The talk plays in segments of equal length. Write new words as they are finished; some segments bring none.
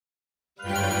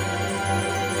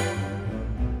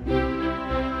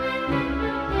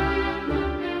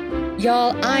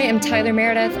Y'all, I am Tyler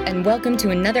Meredith, and welcome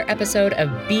to another episode of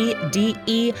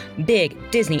BDE, Big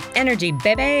Disney Energy,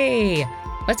 baby!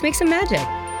 Let's make some magic.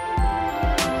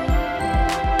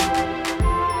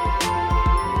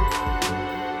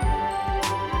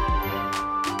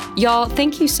 Y'all,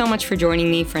 thank you so much for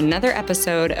joining me for another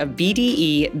episode of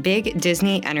BDE, Big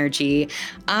Disney Energy.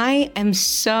 I am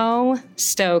so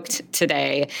stoked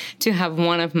today to have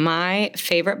one of my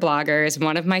favorite bloggers,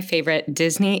 one of my favorite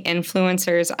Disney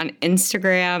influencers on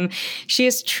Instagram. She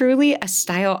is truly a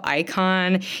style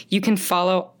icon. You can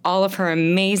follow all of her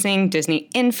amazing Disney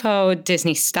info,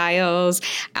 Disney styles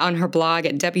on her blog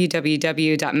at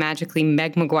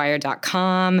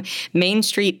www.magicallymegmaguire.com. Main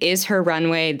Street is her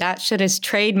runway. That shit is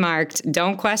trademarked.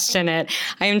 Don't question it.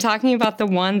 I am talking about the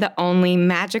one, the only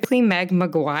Magically Meg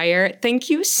Maguire.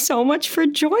 Thank you so much for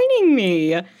joining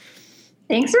me.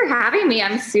 Thanks for having me.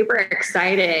 I'm super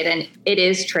excited, and it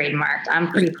is trademarked. I'm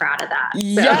pretty proud of that. So.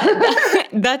 Yeah,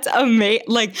 that's amazing.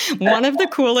 Like one of the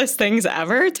coolest things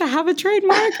ever to have a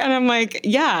trademark. And I'm like,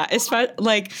 yeah, it's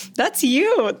like, that's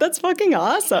you. That's fucking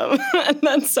awesome.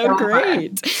 That's so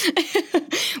great.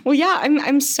 Well, yeah,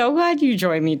 I'm so glad you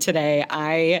joined me today.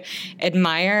 I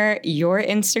admire your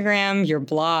Instagram, your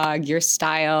blog, your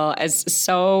style, as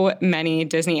so many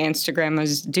Disney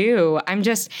Instagrammers do. I'm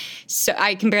just so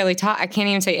I can barely talk. I can't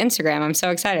even say Instagram. I'm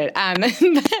so excited.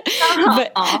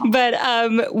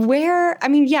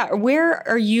 Where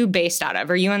are you based out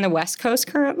of? Are you on the West Coast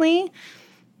currently?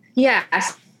 Yeah.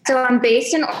 So I'm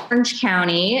based in Orange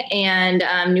County and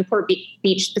Newport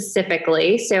Beach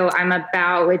specifically. So I'm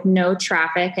about with no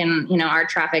traffic, and our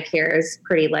traffic here is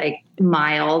pretty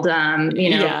mild.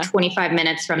 25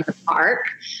 minutes from the park.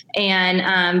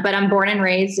 And but I'm born and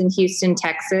raised in Houston,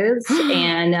 Texas,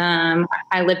 and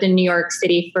I lived in New York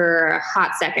City for a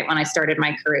hot second when I started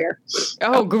my career.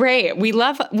 Oh, great! We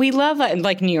love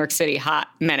New York City hot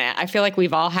minute. I feel like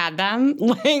we've all had them.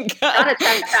 Gotta check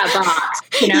that box,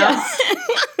 Yeah.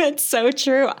 It's so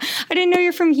true. I didn't know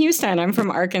you're from Houston. I'm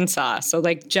from Arkansas. So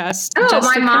my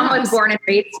mom was born in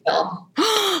Batesville.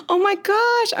 Oh my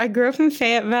gosh. I grew up in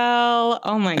Fayetteville.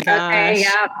 Oh my gosh. Okay,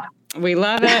 yeah. We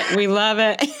love it. We love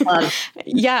it.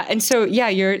 Yeah. And so,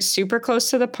 you're super close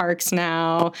to the parks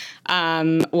now.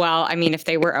 If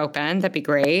they were open, that'd be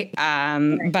great.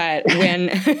 But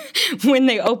when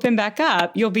they open back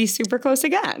up, you'll be super close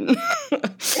again.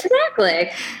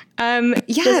 Exactly.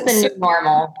 Just the new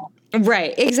normal.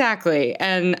 Right, exactly.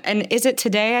 And is it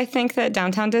today, I think, that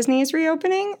Downtown Disney is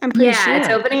reopening? I'm pretty sure. Yeah, it's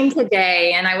opening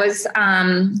today. And I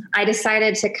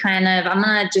decided to I'm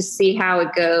going to just see how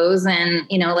it goes and,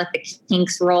 let the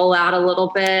kinks roll out a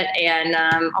little bit. And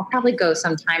I'll probably go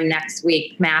sometime next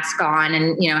week, mask on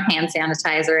and, hand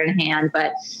sanitizer in hand.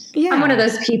 But I'm one of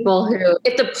those people who,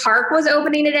 if the park was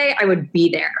opening today, I would be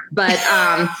there. But,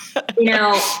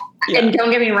 and don't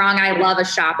get me wrong, I love a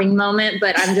shopping moment,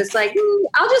 but I'm just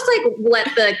I'll just let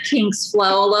the kinks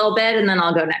flow a little bit and then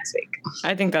I'll go next week.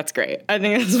 I think that's great. I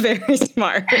think that's very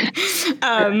smart.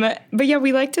 But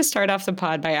we like to start off the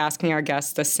pod by asking our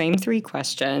guests the same three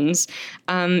questions.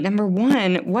 Number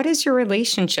one, what is your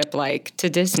relationship like to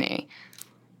Disney?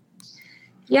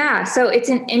 Yeah, so it's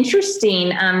an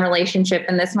interesting relationship,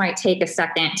 and this might take a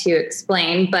second to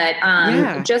explain. But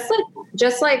just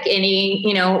like any,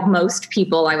 most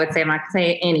people, I would say, I'm not gonna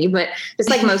say any, but just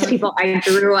like most people, I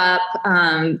grew up,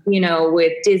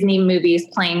 with Disney movies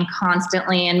playing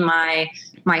constantly in my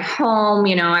home.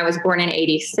 I was born in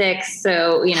 '86,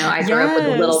 so I grew up with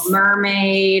The Little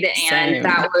Mermaid, and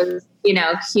that was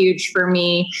huge for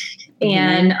me.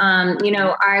 And,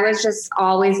 I was just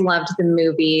always loved the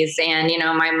movies, and,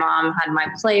 my mom had my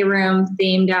playroom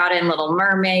themed out in Little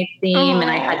Mermaid theme.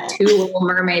 And I had 2 Little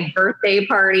Mermaid birthday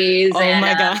parties.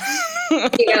 My God.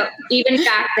 Even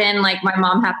back then, my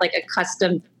mom had a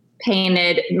custom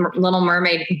painted Little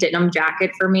Mermaid denim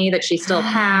jacket for me that she still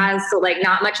has. So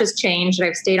not much has changed.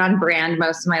 I've stayed on brand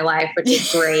most of my life, which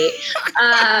is great.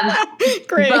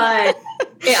 Great. But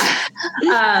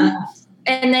yeah.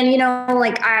 And then,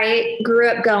 I grew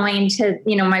up going to,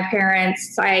 my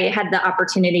parents, I had the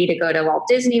opportunity to go to Walt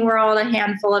Disney World a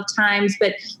handful of times,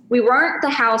 but we weren't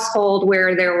the household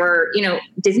where there were,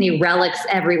 Disney relics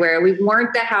everywhere. We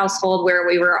weren't the household where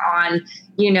we were on,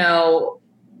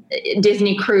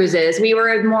 Disney cruises. We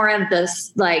were more of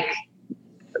this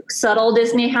subtle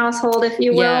Disney household, if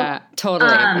you will. Yeah,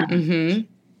 totally.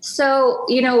 So,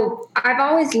 I've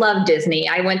always loved Disney.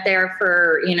 I went there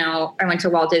I went to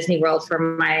Walt Disney World for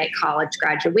my college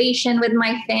graduation with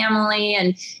my family.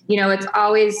 And, it's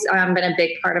always been a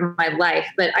big part of my life.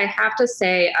 But I have to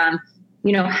say,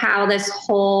 how this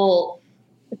whole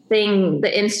thing, the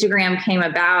Instagram came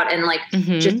about, and like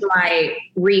just my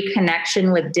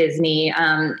reconnection with Disney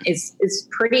is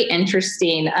pretty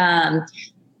interesting.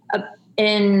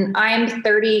 And I'm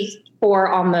 34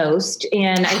 almost,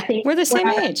 and I think we're the same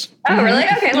age. Oh, really?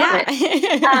 Okay, love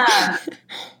it.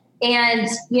 And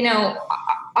you know,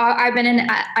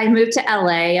 I moved to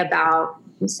LA about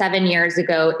 7 years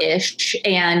ago ish.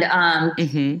 And,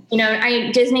 you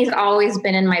know, Disney's always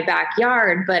been in my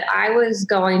backyard, but I was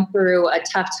going through a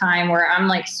tough time where I'm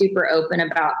like super open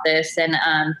about this. And,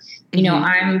 you know,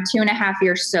 I'm 2.5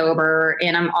 years sober,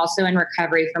 and I'm also in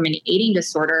recovery from an eating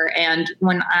disorder. And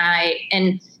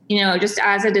you know, just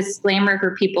as a disclaimer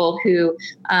for people who,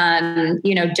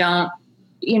 you know, don't,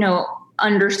 you know,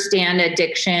 understand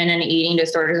addiction and eating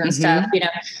disorders and stuff, you know,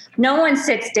 no one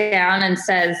sits down and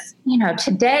says, you know,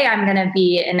 today I'm going to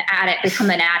become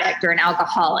an addict or an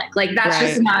alcoholic. Like that's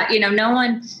just not, you know, no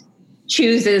one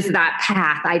chooses that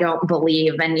path, I don't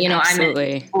believe. And, you know,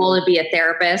 Absolutely. I'm in school to be a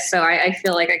therapist. So I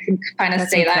feel like I can kind of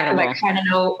say incredible. That because I kind of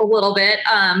know a little bit.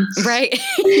 Right.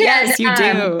 Yes, you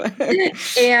do.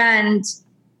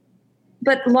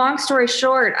 But long story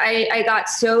short, I got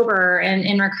sober and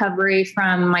in recovery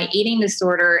from my eating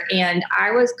disorder. And I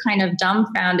was kind of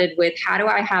dumbfounded with how do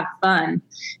I have fun?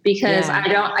 Because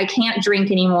I can't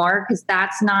drink anymore because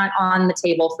that's not on the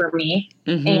table for me.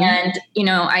 And, you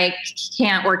know, I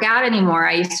can't work out anymore.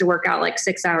 I used to work out like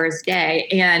 6 hours a day.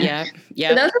 And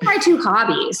so those are my two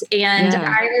hobbies. And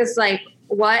I was like,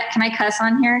 what? Can I cuss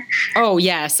on here? Oh,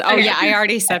 yes. Oh, yeah. I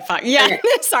already said fuck. Yeah.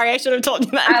 Sorry. I should have told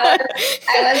you that.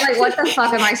 I was like, what the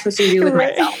fuck am I supposed to do with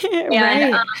myself?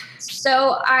 And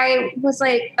so I was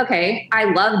like, okay,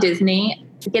 I love Disney.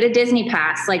 Get a Disney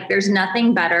pass. Like there's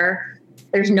nothing better.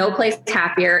 There's no place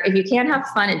happier. If you can't have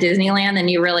fun at Disneyland, then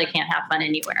you really can't have fun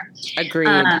anywhere. Agreed.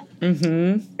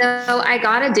 So I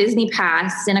got a Disney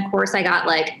pass, and of course I got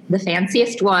like the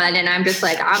fanciest one. And I'm just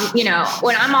like, you know,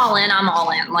 when I'm all in, I'm all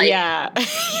in. Like,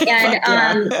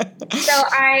 And so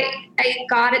I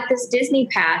got this Disney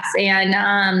pass,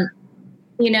 and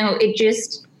you know, it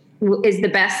just is the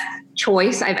best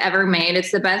choice I've ever made.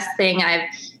 It's the best thing I've,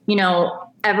 you know,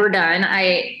 ever done.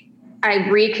 I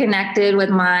reconnected with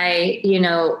my, you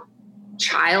know,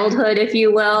 childhood, if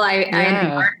you will. I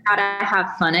learned how to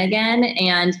have fun again.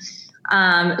 And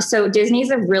so Disney's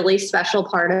a really special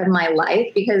part of my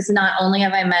life because not only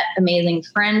have I met amazing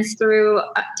friends through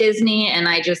Disney, and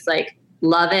I just like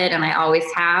love it, and I always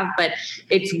have, but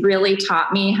it's really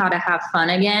taught me how to have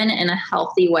fun again in a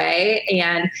healthy way.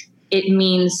 And it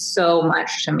means so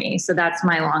much to me. So that's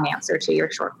my long answer to your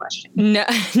short question. No,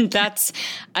 that's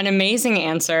an amazing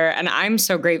answer. And I'm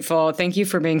so grateful. Thank you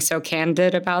for being so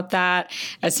candid about that.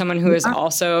 As someone who has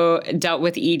also dealt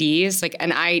with EDs,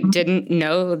 and I didn't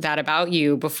know that about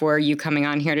you before you coming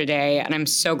on here today. And I'm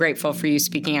so grateful for you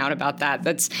speaking out about that.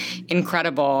 That's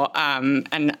incredible.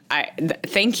 And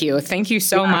thank you. Thank you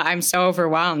so much. I'm so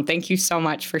overwhelmed. Thank you so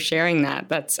much for sharing that.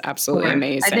 That's absolutely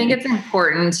amazing. I think it's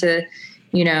important to,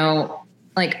 you know,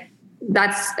 like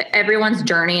that's everyone's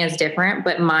journey is different,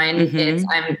 but mine is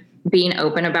I'm being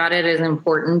open about it is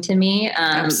important to me.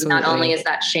 Not only is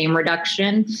that shame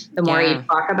reduction, the more you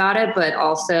talk about it, but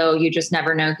also you just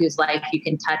never know whose life you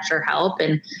can touch or help.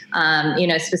 And, you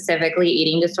know, specifically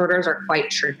eating disorders are quite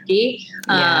tricky.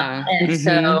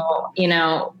 So, you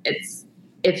know,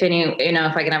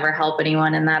 if I can ever help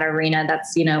anyone in that arena,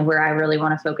 that's, you know, where I really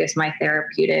want to focus my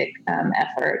therapeutic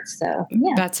efforts. So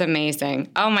That's amazing.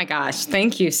 Oh my gosh.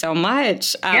 Thank you so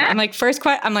much. I'm like,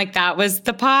 I'm like, that was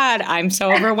the pod. I'm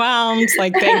so overwhelmed.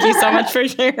 Like, thank you so much for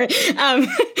sharing.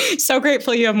 So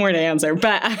grateful you have more to answer,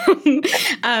 but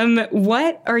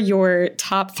what are your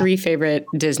top 3 favorite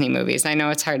Disney movies? I know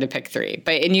it's hard to pick 3,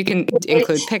 and you can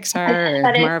include Pixar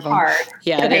or Marvel. Hard.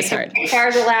 Yeah, okay, it is hard.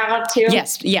 Pixar's allowed too?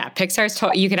 Yes. Yeah. Pixar's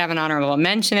you could have an honorable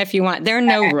mention if you want. There are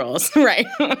no rules, right?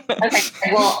 Okay.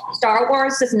 Well, Star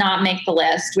Wars does not make the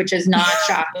list, which is not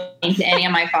shocking to any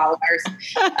of my followers.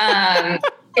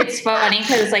 It's funny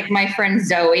because like my friend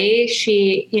Zoe,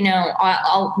 she, you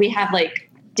know, we have like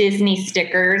Disney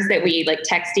stickers that we like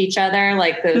text each other,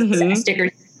 like those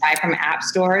stickers you buy from app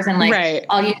stores, and like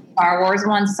I'll use Star Wars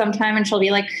ones sometime, and she'll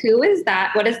be like, "Who is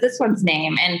that? What is this one's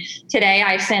name?" And today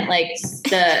I sent like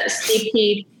the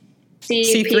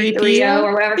CP3O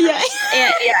or whatever. Yeah.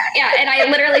 And I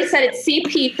literally said it's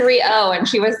CP30, and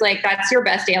she was like, "That's your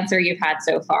best answer you've had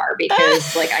so far,"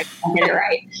 because like I can't get it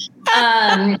right.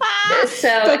 So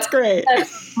that's great.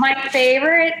 My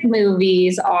favorite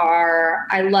movies are,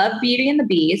 I love Beauty and the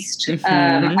Beast.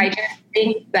 I just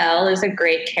think Belle is a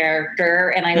great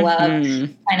character, and I love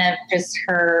kind of just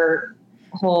her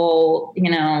whole, you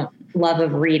know, love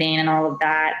of reading and all of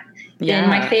that. Yeah. And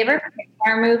my favorite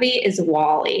Pixar movie is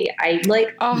WALL-E. I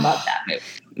love that movie.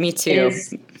 Me too. It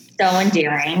is so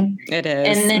endearing. It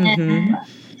is. And then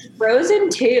Frozen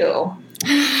 2.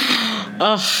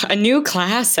 Oh, a new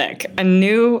classic, a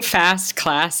new fast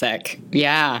classic.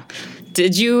 Yeah.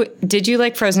 Did you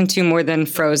like Frozen 2 more than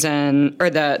Frozen or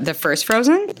the first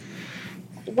Frozen?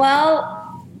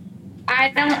 Well, I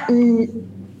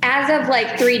don't, as of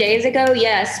like 3 days ago,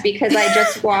 yes, because I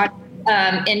just watched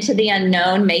Into the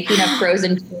Unknown, making of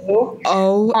Frozen 2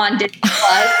 on Disney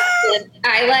Plus.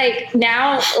 I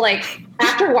now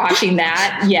after watching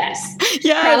that, yes.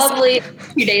 Probably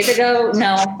 2 days ago,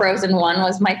 no, Frozen 1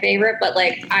 was my favorite, but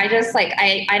I just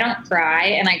I don't cry,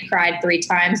 and I cried 3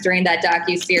 times during that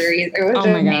docuseries. It was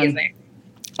amazing. God.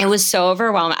 It was so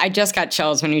overwhelming. I just got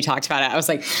chills when you talked about it. I was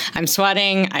like, I'm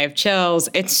sweating. I have chills.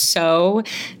 It's so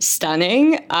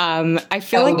stunning. I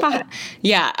feel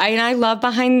I love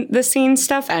behind the scenes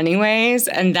stuff anyways.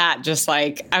 And that just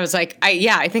I was like,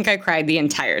 I think I cried the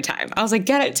entire time. I was like,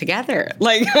 get it together.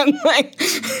 I'm like,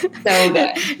 so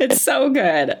good. It's so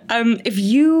good. If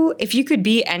you could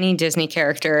be any Disney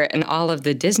character in all of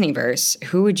the Disneyverse,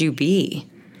 who would you be?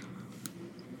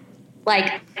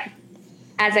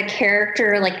 As a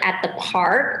character, at the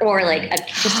park, or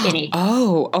just any?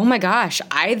 Oh my gosh!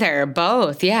 Either,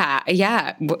 both. Yeah.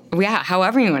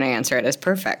 However you want to answer it is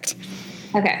perfect.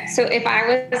 Okay, so I've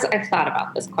thought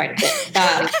about this quite a bit.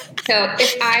 So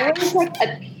if I was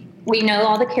we know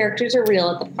all the characters are real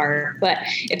at the park, but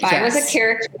if I was a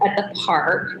character at the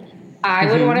park,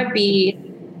 I would want to be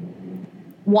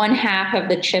one half of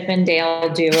the Chip and Dale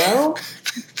duo.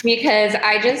 Because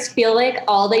I just feel like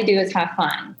all they do is have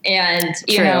fun. And,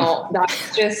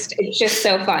 it's just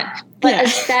so fun. But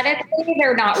aesthetically,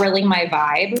 they're not really my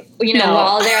vibe.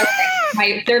 While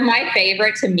they're my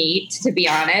favorite to meet, to be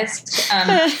honest.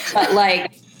 But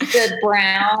the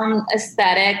brown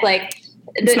aesthetic,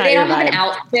 they don't have an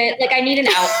outfit. I need an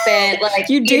outfit.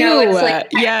 You do.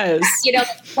 Yes.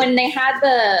 When they had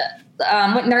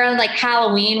when they're on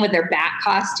Halloween with their bat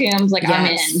costumes, I'm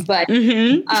in. But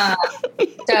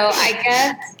so I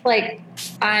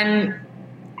guess I'm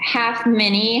half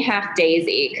Minnie, half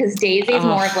Daisy, because Daisy's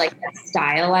more of a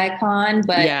style icon.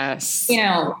 But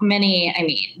Minnie,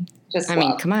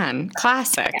 come on.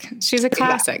 Classic. She's a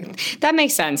classic. That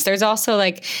makes sense. There's also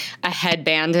a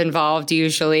headband involved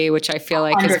usually, which I feel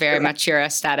like 100%. Is very much your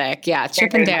aesthetic. Yeah.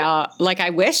 Chip and Dale. I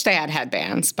wish they had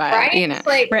headbands, but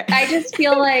I just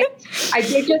feel like I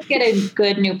did just get a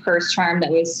good new purse charm that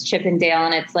was Chip and Dale,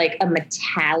 and it's a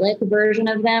metallic version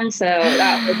of them. So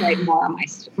that was more on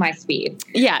my speed.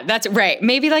 Yeah, that's right.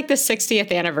 Maybe the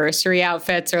 60th anniversary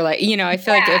outfits, or I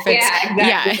feel like if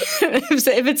it's,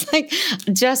 if it's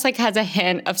just has a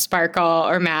hint of sparkle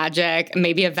or magic,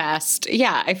 maybe a vest.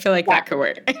 Yeah, I feel like that could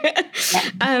work.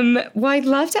 Well, I'd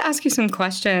love to ask you some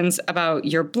questions about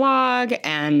your blog.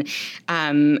 And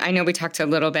I know we talked a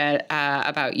little bit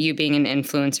about you being an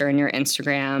influencer in your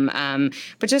Instagram,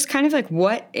 but just kind of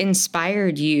what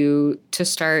inspired you to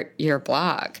start your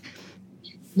blog?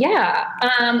 Yeah.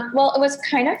 Well, it was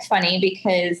kind of funny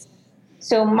because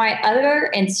my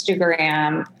other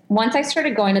Instagram, once I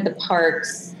started going to the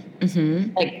parks,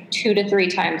 2 to 3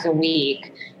 times a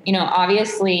week,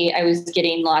 obviously I was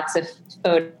getting lots of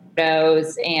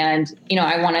photos and,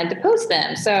 I wanted to post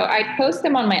them. So I post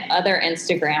them on my other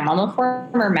Instagram. I'm a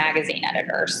former magazine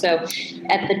editor. So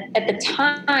at the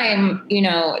time,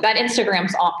 that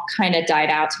Instagram's all kind of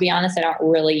died out, to be honest. I don't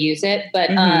really use it,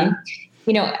 but,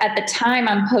 at the time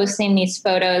I'm posting these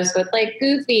photos with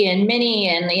Goofy and Minnie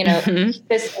and,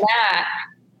 this and that.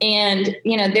 And,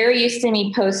 they're used to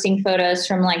me posting photos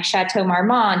from Chateau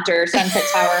Marmont or Sunset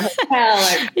Tower Hotel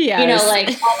or, all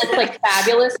this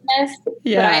fabulousness.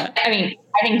 Yeah. But I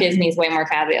think Disney's way more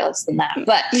fabulous than that.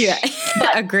 But yeah,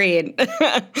 agreed.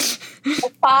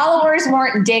 The followers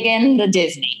weren't digging the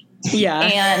Disney. Yeah.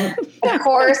 And of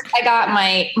course I got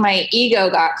my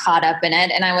ego got caught up in it.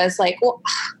 And I was like, well,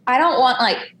 I don't want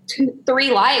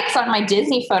 2-3 likes on my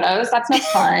Disney photos. That's not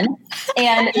fun.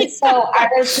 And so I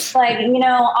was just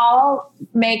I'll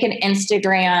make an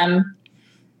Instagram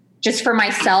just for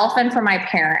myself and for my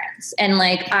parents. And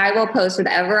I will post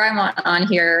whatever I want on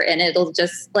here. And it'll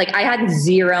just I had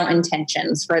zero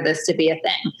intentions for this to be a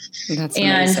thing. That's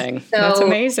amazing. So that's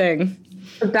amazing.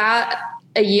 About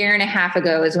a year and a half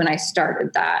ago is when I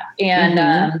started that. And,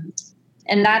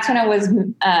 and that's when I was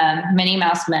Minnie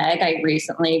Mouse Meg. I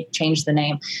recently changed the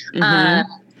name.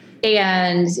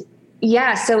 And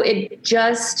yeah, so it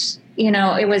just,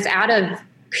 it was out of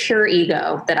pure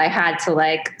ego that I had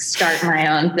to start my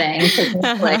own thing.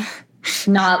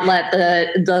 not let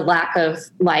the lack of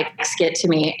likes get to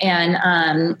me. And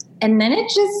then it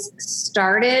just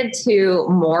started to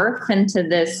morph into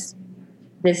this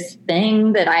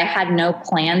thing that I had no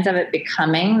plans of it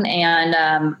becoming. And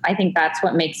I think that's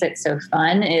what makes it so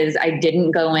fun is I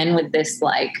didn't go in with this,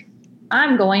 like,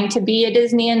 I'm going to be a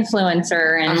Disney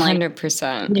influencer and 100%.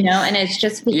 like, you know, and it's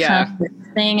just become this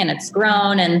thing and it's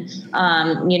grown. And,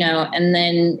 you know, and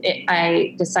then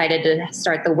I decided to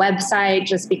start the website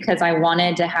just because I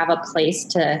wanted to have a place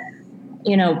to,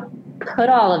 you know, put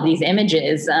all of these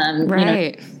images, you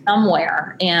know,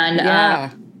 somewhere.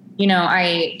 And, you know,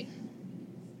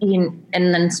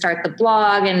 and then start the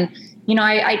blog. And, you know,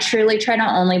 I truly try to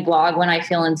only blog when I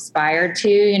feel inspired to,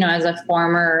 you know, as a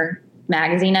former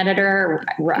magazine editor,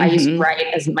 I used to write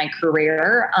as my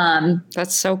career.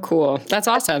 That's so cool. That's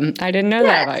awesome. I didn't know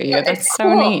that about you. That's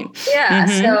so neat. Yeah.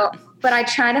 So, but I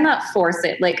try to not force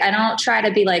it. Like, I don't try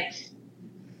to be like,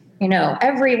 you know,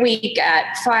 every week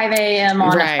at 5 a.m. on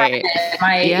a Friday,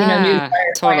 my you know,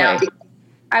 newsletter. Totally.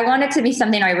 I want it to be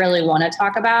something I really want to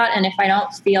talk about. And if I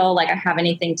don't feel like I have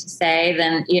anything to say,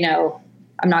 then, you know,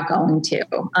 I'm not going to.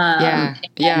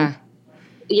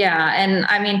 Yeah. And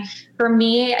I mean, for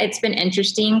me, it's been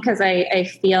interesting because I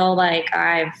feel like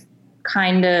I've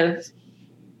kind of,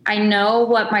 I know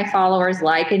what my followers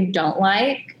like and don't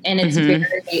like. And it's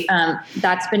very,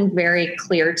 that's been very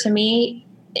clear to me,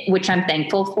 which I'm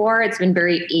thankful for. It's been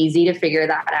very easy to figure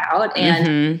that out.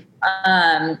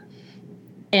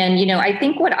 And, you know, I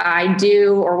think what I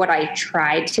do or what I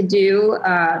try to do,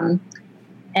 and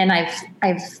when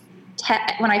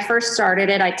I first started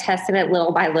it, I tested it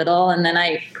little by little, and then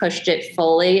I pushed it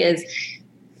fully, is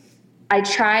I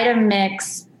try to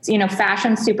mix, you know,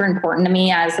 fashion's super important to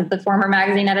me as the former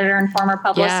magazine editor and former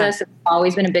publicist. It's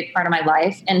always been a big part of my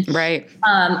life. And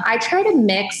I try to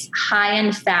mix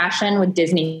high-end fashion with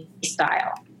Disney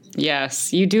style.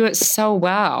 Yes, you do it so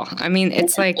well. I mean,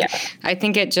 it's like, I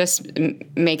think it just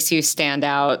makes you stand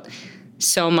out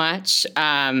so much.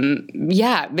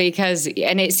 Because,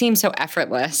 and it seems so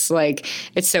effortless. Like,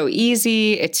 it's so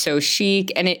easy, it's so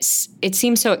chic, and it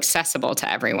seems so accessible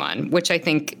to everyone, which I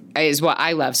think is what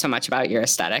I love so much about your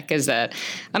aesthetic, is that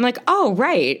I'm like, oh,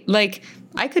 right. Like,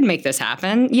 I could make this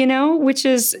happen, you know, which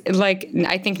is like,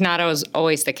 I think not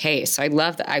always the case. So I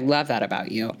love that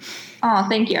about you. Oh,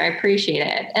 thank you. I appreciate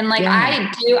it. And like, I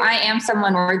am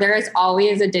someone where there is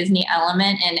always a Disney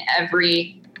element in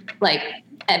every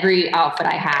outfit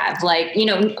I have, like, you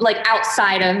know, like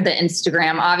outside of the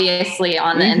Instagram, obviously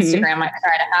on the Instagram, I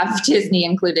try to have Disney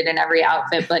included in every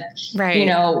outfit, but you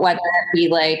know, whether it be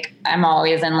like, I'm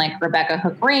always in like Rebecca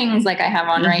Hook rings, like I have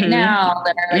on right now,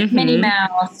 that are like Minnie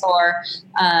Mouse, or,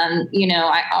 you know,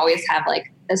 I always have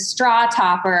like a straw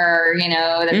topper, you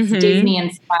know, that's Disney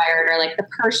inspired, or like the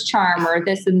purse charm, or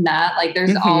this and that. Like,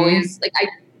 there's always, like, I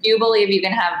do believe you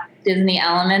can have Disney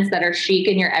elements that are chic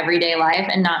in your everyday life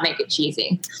and not make it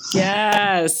cheesy.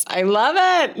 Yes, I love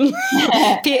it.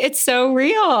 It's so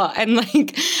real. And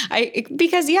like,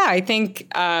 I think,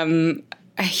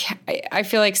 I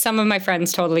feel like some of my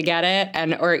friends totally get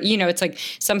it. Or, you know, it's like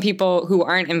some people who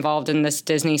aren't involved in this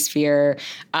Disney sphere,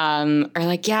 are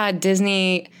like, yeah,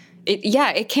 Disney,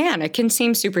 it can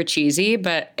seem super cheesy,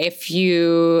 but I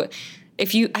feel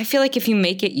like if you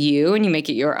make it you and you make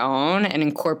it your own and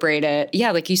incorporate it,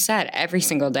 like you said, every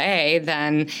single day,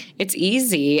 then it's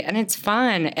easy and it's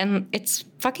fun and it's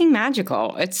fucking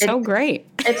magical. It's so great.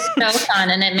 It's so fun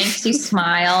and it makes you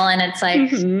smile. And it's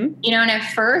like, you know, and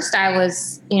at first I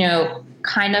was, you know,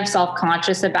 kind of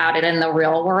self-conscious about it in the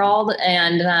real world.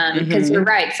 And because you're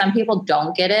right, some people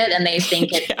don't get it and they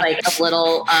think it's like a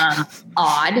little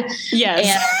odd.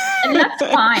 Yes. And that's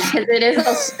fine, because it is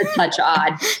a touch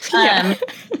odd.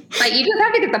 But you just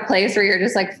have to get the place where you're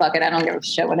just like, fuck it, I don't give a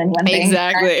shit what anyone thinks.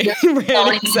 Exactly.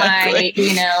 My,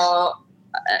 you know,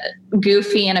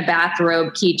 goofy in a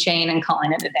bathrobe keychain and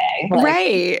calling it a day. Like,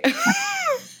 right.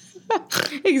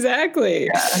 Exactly.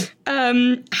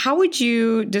 How would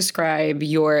you describe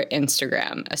your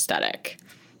Instagram aesthetic?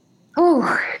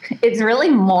 Oh, it's really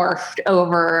morphed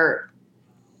over.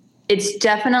 It's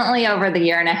definitely over the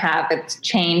year and a half. It's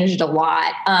changed a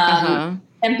lot.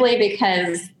 Simply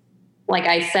because, like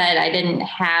I said, I didn't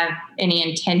have any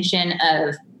intention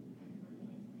of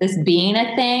this being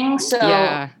a thing. So,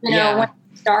 you know, when I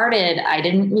started, I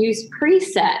didn't use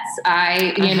presets.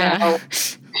 I, you know,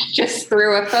 just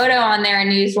threw a photo on there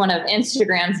and used one of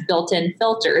Instagram's built-in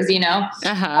filters, you know?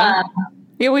 Yeah,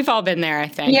 we've all been there, I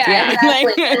think. Yeah.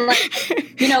 Exactly. And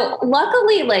like, you know,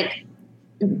 luckily, like,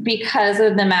 because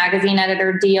of the magazine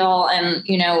editor deal and,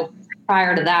 you know,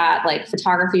 prior to that, like,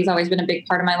 photography has always been a big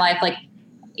part of my life. Like,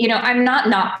 I'm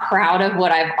not proud of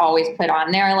what I've always put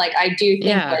on there. Like, I do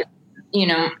think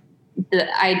that,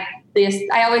 I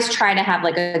always try to have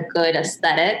like a good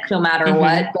aesthetic no matter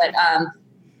what, but,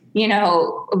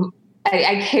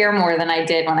 I care more than I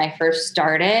did when I first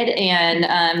started. And,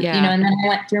 and then I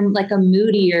went through like a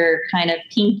moodier kind of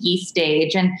pinky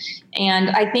stage. And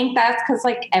I think that's because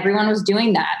like everyone was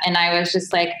doing that. And I was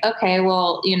just like, okay,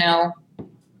 well,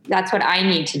 that's what I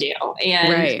need to do.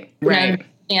 And, right.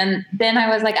 And then I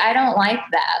was like, I don't like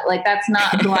that. Like, that's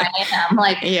not who I am.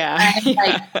 Like, I'm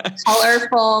like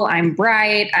colorful. I'm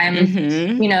bright.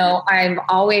 I've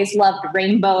always loved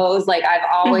rainbows. Like, I've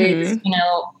always,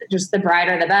 just the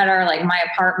brighter, the better. Like, my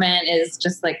apartment is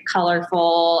just like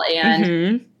colorful.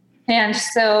 And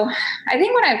so I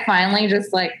think when I finally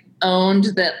just like owned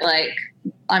that, like,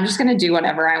 I'm just going to do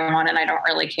whatever I want and I don't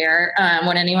really care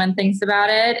what anyone thinks about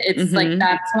it. It's like,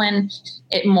 that's when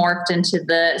it morphed into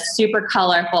the super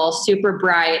colorful, super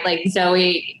bright, like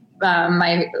Zoe,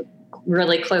 my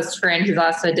really close friend who's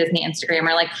also a Disney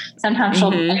Instagrammer. Like, sometimes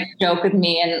she'll like, joke with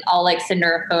me and I'll like send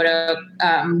her a photo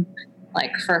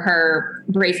like for her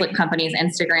bracelet company's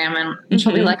Instagram, and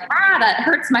she'll be like, that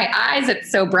hurts my eyes.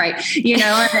 It's so bright, and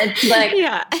it's like,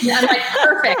 I'm like,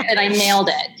 perfect. And I nailed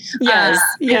it. Yes.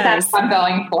 That's what I'm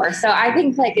going for. So I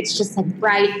think like, it's just like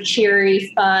bright,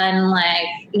 cheery, fun. Like,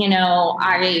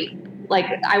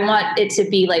 I want it to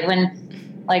be like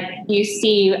when, like, you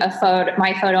see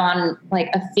my photo on like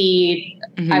a feed,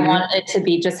 I want it to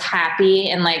be just happy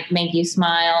and like make you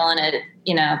smile, and it,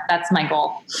 that's my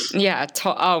goal. Yeah.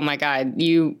 Oh my God.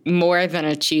 You more than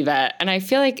achieve it. And I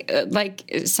feel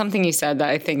like something you said that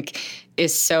I think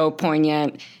is so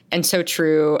poignant and so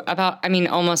true about,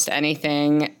 almost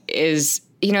anything is,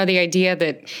 the idea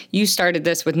that you started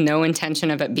this with no intention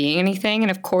of it being anything.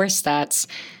 And of course that's,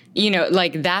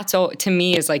 that's all to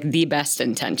me is like the best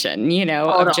intention, totally.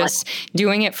 Of just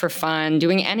doing it for fun,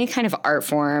 doing any kind of art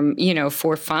form,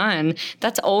 for fun.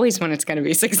 That's always when it's going to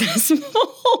be successful,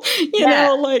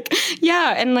 And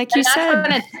like you said, that's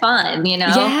when it's fun,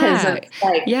 because it's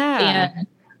like, and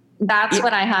that's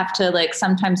what I have to like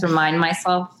sometimes remind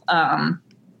myself,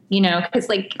 because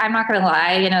like, I'm not going to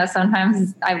lie,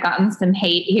 sometimes I've gotten some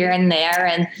hate here and there,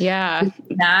 and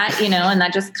that, and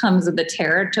that just comes with the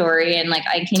territory. And like,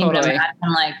 I can't even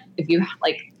imagine like, if you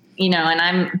like, and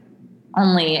I'm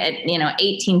only at,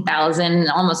 18,000,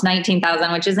 almost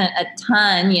 19,000, which isn't a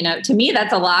ton, to me,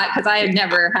 that's a lot. Cause I have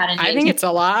never had I think it's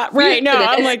a lot, right? No,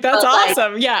 I'm like, that's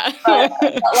awesome. But like,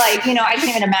 I can't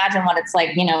even imagine what it's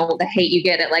like, the hate you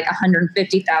get at like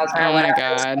 150,000 or whatever. Oh my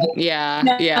God. So,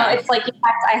 it's like,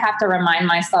 I have to remind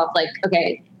myself like,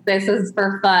 okay, this is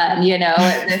for fun,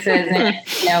 this isn't,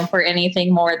 for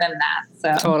anything more than that.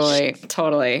 So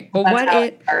Totally. Well, that's how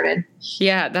it started.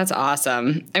 Yeah, that's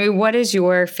awesome. What is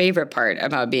your favorite part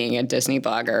about being a Disney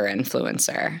blogger or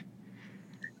influencer?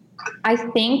 I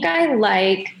think I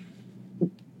like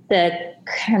the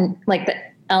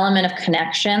element of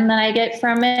connection that I get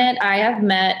from it. I have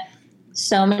met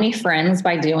so many friends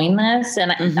by doing this,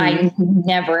 and I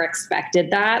never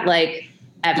expected that, like,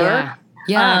 ever.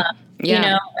 Yeah.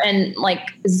 And like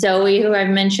Zoe, who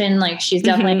I've mentioned, like, she's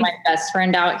definitely my best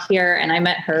friend out here, and I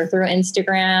met her through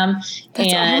Instagram.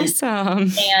 That's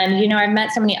awesome. And, I've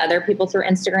met so many other people through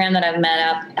Instagram that I've met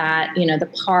up at, the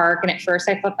park. And at first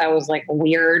I thought that was like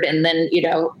weird. And then,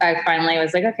 I finally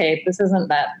was like, okay, this isn't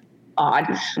that odd.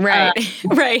 Right.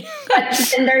 Right.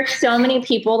 And there's so many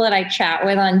people that I chat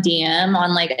with on DM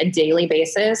on like a daily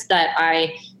basis that I've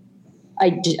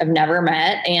never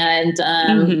met. And,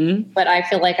 but I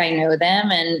feel like I know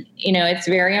them, and, it's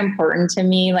very important to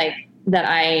me, like, that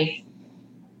I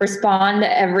respond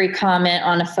to every comment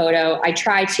on a photo. I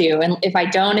try to, and if I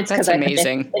don't, it's because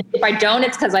if I don't,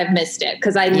 it's because I've missed it.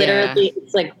 Cause I literally,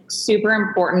 it's like super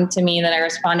important to me that I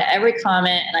respond to every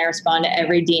comment and I respond to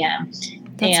every DM.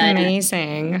 That's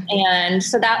amazing. And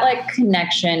so that like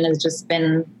connection has just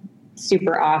been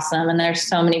super awesome. And there's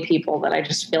so many people that I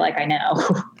just feel like I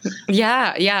know.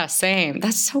 Yeah, same.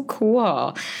 That's so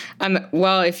cool.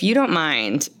 Well, if you don't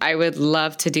mind, I would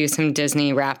love to do some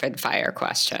Disney rapid fire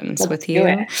questions with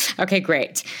you. Okay,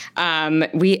 great.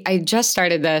 I just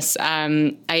started this.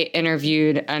 I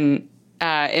interviewed an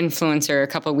influencer a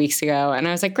couple of weeks ago, and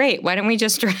I was like, great, why don't we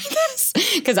just try this?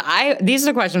 Because these are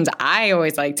the questions I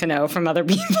always like to know from other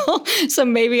people, so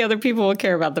maybe other people will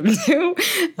care about them too.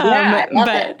 I love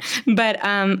it.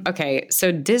 Okay,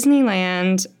 so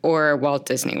Disneyland or Walt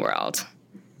Disney World?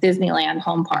 Disneyland,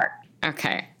 home park.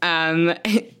 Okay.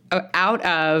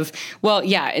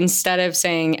 Instead of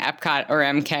saying Epcot or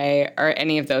MK or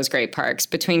any of those great parks,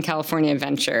 between California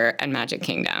Adventure and Magic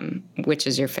Kingdom, which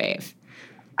is your fave?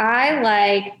 I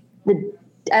like the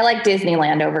I like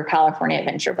Disneyland over California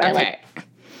Adventure, but okay.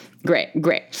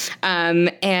 Great.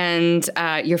 And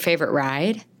your favorite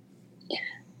ride?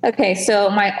 Okay, so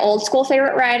my old school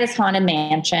favorite ride is Haunted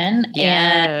Mansion.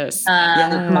 Yes.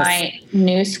 And my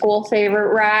new school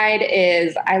favorite ride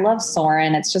is, I love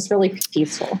Soarin'. It's just really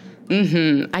peaceful.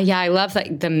 Mm-hmm. Yeah, I love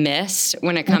like the mist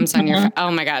when it comes on your, oh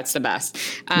my God, it's the best.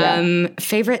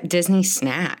 Favorite Disney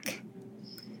snack?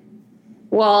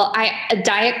 Well, a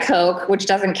Diet Coke, which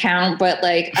doesn't count, but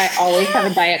like I always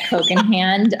have a Diet Coke in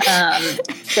hand.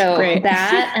 So Great.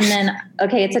 That, and then,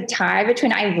 okay, it's a tie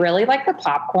between, I really like the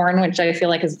popcorn, which I feel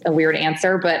like is a weird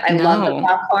answer, but I love the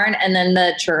popcorn, and then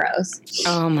the churros.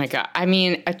 Oh my God. I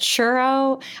mean, a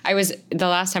churro, the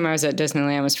last time I was at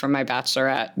Disneyland was for my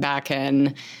bachelorette back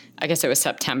in, I guess it was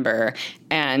September.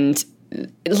 And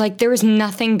like there was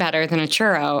nothing better than a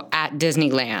churro at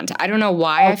Disneyland. I don't know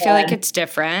why I feel like it's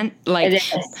different. Like, it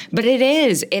is. But it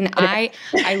is. And I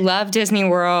love Disney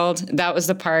World. That was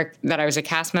the park that I was a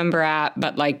cast member at.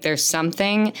 But like there was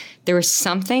something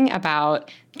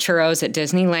about churros at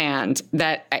Disneyland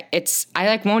that I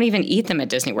like won't even eat them at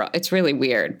Disney World. It's really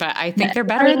weird, but I think they're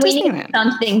better at Disneyland. We need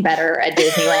something better at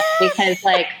Disneyland because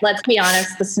like, let's be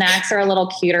honest, the snacks are a little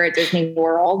cuter at Disney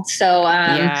World. So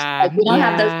like we don't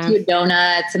have those cute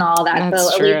donuts and all that.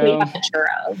 That's so true. At least we have the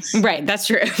churros. Right. That's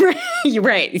true. You're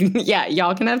right. Yeah.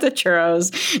 Y'all can have the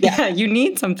churros. Yeah. You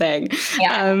need something.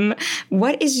 Yeah.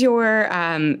 What is your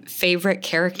favorite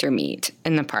character meet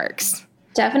in the parks?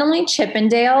 Definitely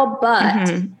Chippendale,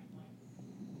 but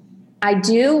I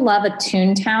do love a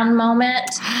Toontown moment.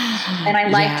 And I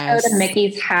like to go to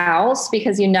Mickey's house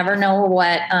because you never know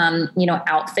what,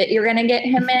 outfit you're going to get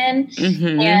him in.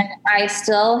 Mm-hmm. And I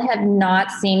still have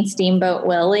not seen Steamboat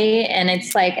Willie. And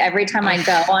it's like every time I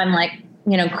go, I'm like,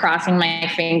 crossing my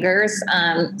fingers.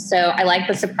 So I like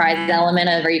the surprise element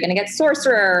of, are you going to get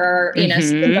Sorcerer or,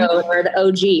 Steamboat or the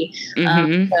OG?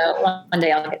 So one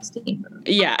day I'll get Steamboat.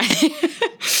 Yeah.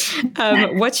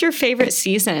 What's your favorite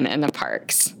season in the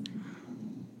parks?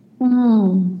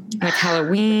 Like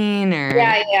Halloween or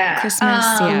Christmas?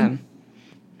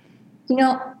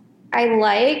 I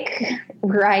like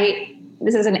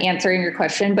this isn't answering your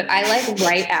question, but I like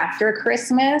right after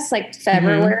Christmas, like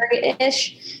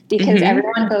February-ish, because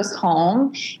everyone goes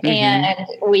home and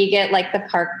we get like the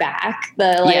park back,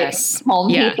 the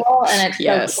home people, and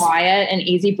it's so quiet and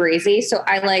easy breezy. So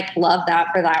I love that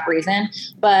for that reason.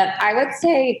 But I would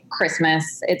say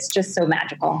Christmas, it's just so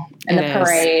magical. And the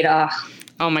parade,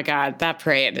 oh my God, that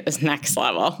parade is next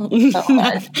level.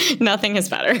 Nothing is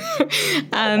better.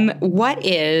 What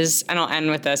is, and I'll end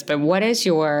with this, but what is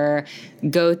your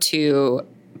go-to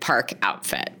park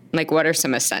outfit? Like what are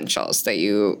some essentials that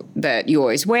you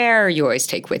always wear or you always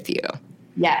take with you?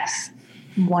 Yes.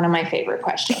 One of my favorite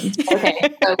questions. Okay.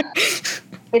 So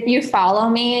if you follow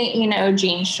me,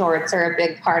 jean shorts are a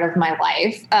big part of my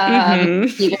life,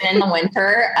 even in the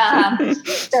winter.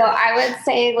 So I would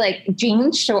say like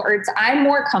jean shorts, I'm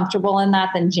more comfortable in that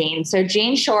than jeans. So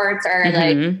jean shorts are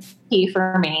like key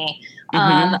for me.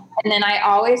 And then I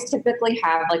always typically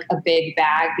have like a big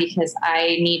bag because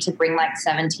I need to bring like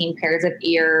 17 pairs of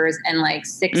ears and like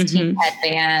 16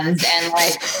 headbands and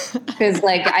like, cause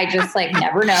like, I just like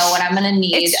never know what I'm going to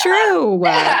need. It's true.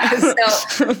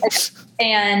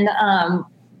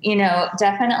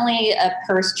 Definitely a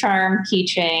purse charm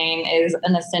keychain is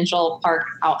an essential park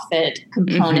outfit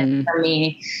component for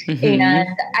me. And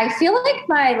I feel like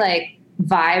my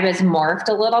vibe has morphed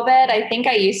a little bit. I think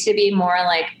I used to be more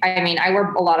like, I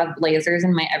wear a lot of blazers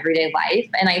in my everyday life.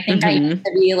 And I think I used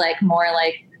to be like more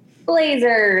like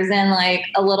blazers and like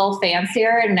a little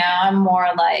fancier. And now I'm more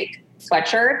like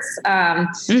sweatshirts.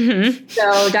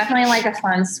 So definitely like a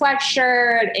fun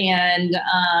sweatshirt. And,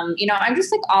 I'm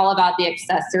just like all about the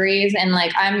accessories and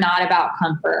like, I'm not about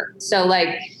comfort. So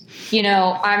like,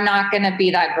 I'm not going to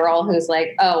be that girl who's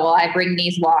like, oh, well, I bring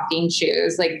these walking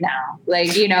shoes. Like, no,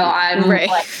 like, I'm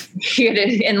like cute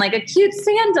in like a cute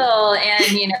sandal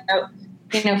and,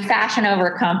 fashion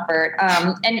over comfort.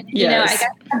 I guess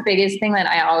the biggest thing that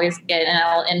I always get, and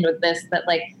I'll end with this, that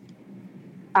like,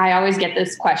 I always get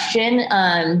this question,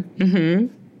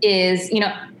 is,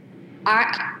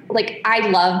 I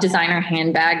love designer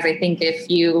handbags. I think if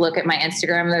you look at my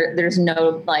Instagram, there's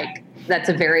no that's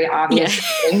a very obvious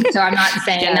thing. So I'm not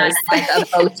saying that in like a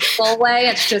boastful way.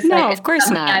 It's just of course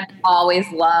not. I've always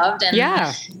loved.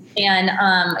 And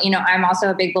I'm also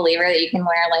a big believer that you can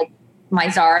wear like my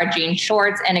Zara jean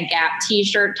shorts and a Gap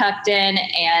t-shirt tucked in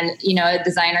and, a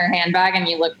designer handbag and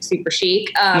you look super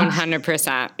chic.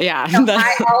 100%. Yeah. So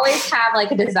I always have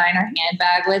like a designer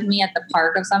handbag with me at the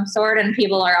park of some sort. And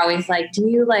people are always like, do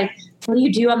you like what do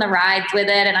you do on the rides with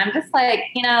it? And I'm just like,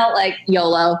 like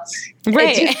YOLO. Right.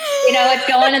 It's just, it's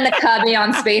going in the cubby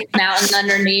on Space Mountain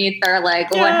underneath, or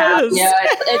like what have you.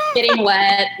 It's getting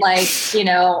wet, like,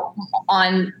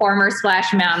 on former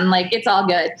Splash Mountain. Like, it's all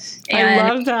good. And, I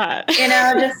love that.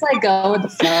 Just like go with the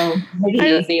flow. Make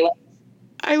it easy.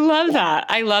 I love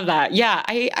that. Yeah,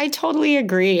 I totally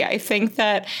agree. I think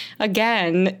that,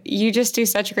 again, you just do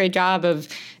such a great job of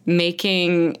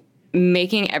making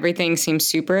everything seem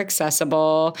super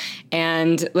accessible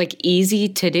and like easy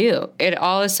to do. It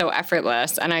all is so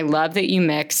effortless. And I love that you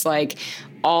mix like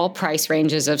all price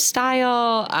ranges of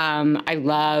style. I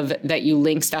love that you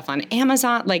link stuff on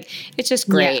Amazon. Like, it's just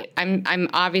great. Yeah. I'm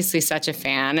obviously such a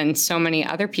fan, and so many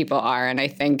other people are. And I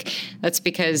think that's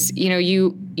because,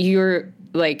 you're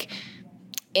like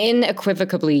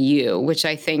unequivocally you, which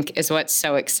I think is what's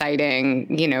so exciting,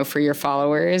 for your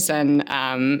followers, and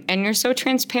you're so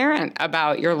transparent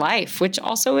about your life, which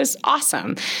also is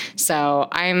awesome. So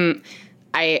I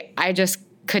just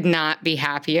could not be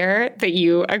happier that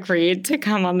you agreed to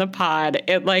come on the pod.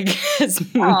 It like has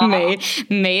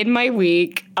made my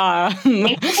week. Thank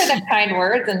you for the kind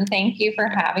words, and thank you for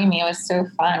having me. It was so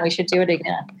fun. We should do it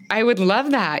again. I would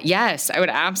love that. Yes, I would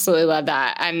absolutely love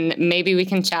that. And maybe we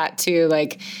can chat too,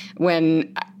 like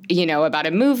when, about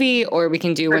a movie, or we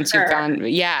can do once you've gone.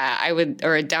 Yeah, I would,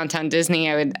 or a Downtown Disney.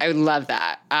 I would love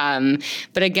that.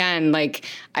 But again, like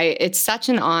it's such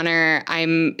an honor.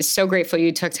 I'm so grateful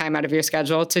you took time out of your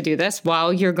schedule to do this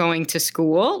while you're going to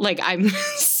school. Like, I'm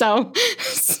so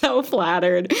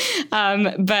flattered.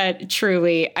 But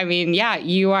truly, I mean, yeah,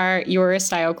 you're a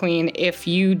style queen. If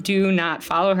you do not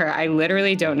follow her, I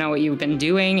literally don't know what you've been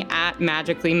doing at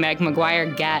Magically Meg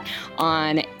McGuire. Get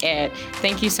on it.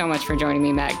 Thank you so much for joining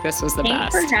me, Meg. This was the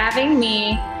best. Thanks for having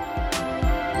me.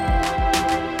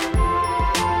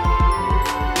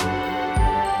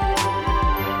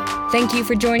 Thank you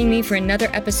for joining me for another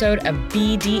episode of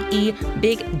BDE,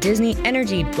 Big Disney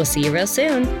Energy. We'll see you real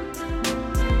soon.